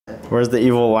Where's the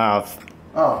evil laugh?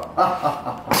 Oh.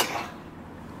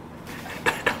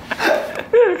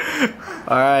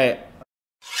 Alright.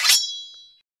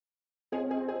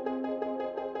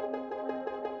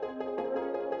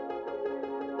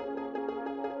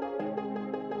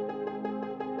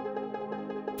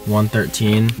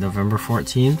 November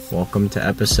 14th. Welcome to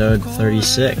episode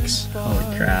 36.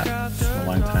 Holy crap. It's a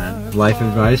long time. Life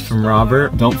advice from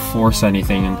Robert. Don't force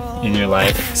anything in your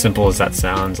life. Simple as that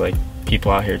sounds, like people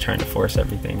out here trying to force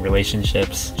everything.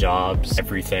 Relationships, jobs,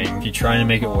 everything. If you're trying to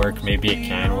make it work, maybe it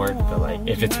can work, but like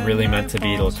if it's really meant to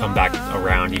be, it'll come back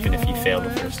around even if you fail the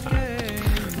first time.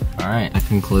 Alright, that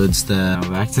concludes the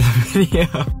back to the video.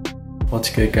 What's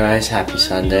good, guys? Happy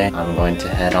Sunday. I'm going to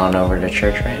head on over to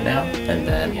church right now and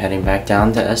then heading back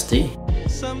down to SD.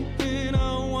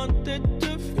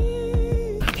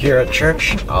 Here at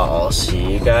church, I'll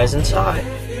see you guys inside.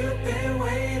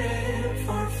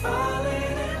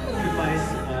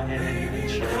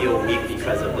 Feel weak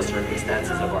because of the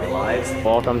circumstances of our lives.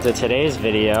 Welcome to today's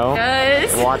video.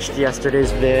 Guys. Watched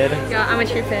yesterday's vid. Yeah, I'm a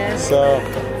true fan. So.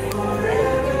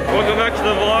 Welcome back to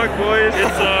the vlog, boys.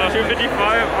 It's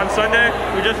 2:55 on Sunday.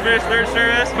 We just finished third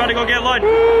service. About to go get lunch.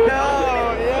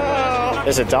 Yeah.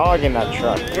 There's a dog in that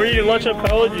truck. We're eating lunch at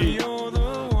Pieology.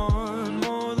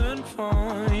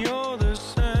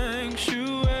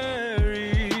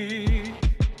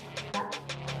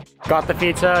 Got the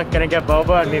pizza, gonna get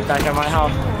boba and meet back at my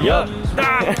house. Yup.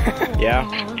 Yeah.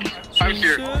 I'm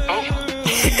here. Oh.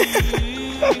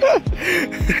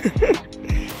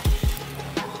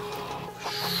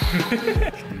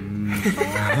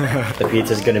 The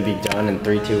pizza's gonna be done in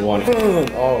 3, 2, 1.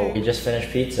 Oh, you just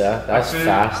finished pizza. That was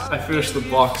fast. I finished the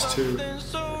box too.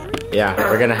 Yeah,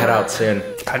 we're gonna head out soon.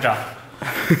 Good job.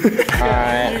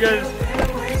 Alright. You guys.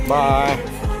 Bye.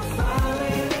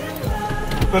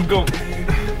 Let's go.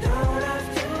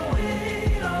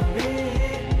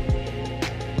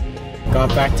 Got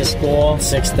back to school,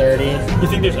 6:30. You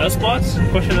think there's S-spots?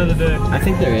 Question of the day. I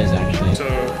think there is actually. So,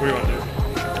 what do you want to do?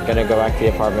 Gonna go back to the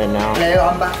apartment now. Hello,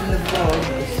 I'm back in the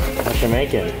vlog. What you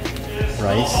making?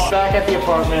 Rice. Back at the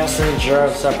apartment, soon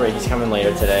Jared separate. He's coming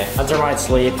later today. Hunter might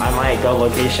sleep. I might go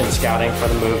location scouting for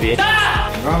the movie.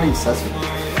 Ramen sesame.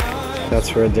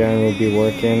 That's where Darren will be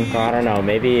working. I don't know,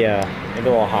 maybe a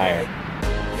little higher.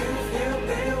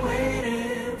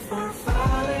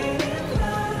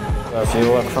 So if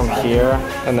you look from here,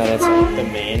 and then it's the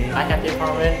main back at the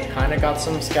apartment, kind of got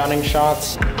some scouting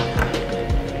shots.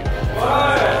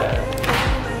 What?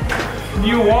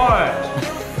 You what?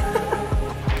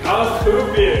 I was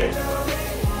pooping.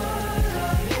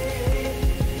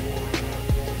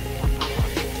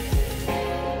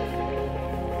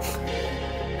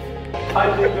 Hi,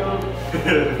 Jacob.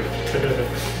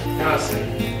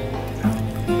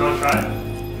 You want to try?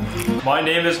 My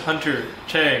name is Hunter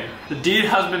Chang. The deed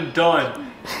has been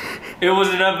done. It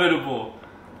was inevitable.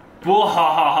 Boo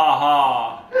ha ha ha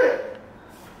ha.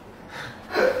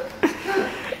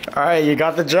 Alright, you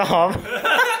got the job.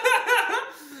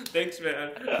 Thanks,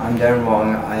 man. I'm Darren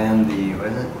Wong. I am the, what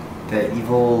is it? The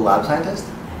evil lab scientist?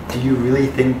 Do you really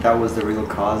think that was the real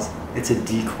cause? It's a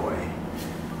decoy.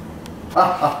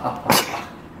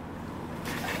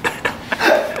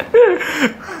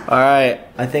 Alright,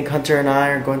 I think Hunter and I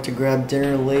are going to grab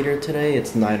dinner later today.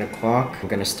 It's 9 o'clock. I'm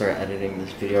gonna start editing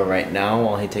this video right now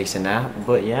while he takes a nap.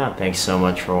 But yeah, thanks so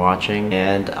much for watching,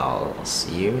 and I'll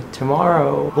see you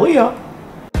tomorrow. Booyah!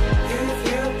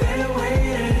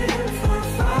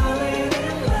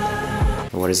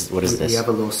 What is this? We have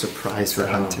a little surprise for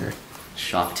Hunter.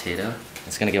 Shock Tato.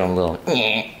 It's gonna give him a little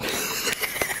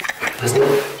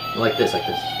like this.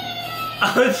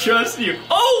 I trust you.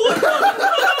 Oh!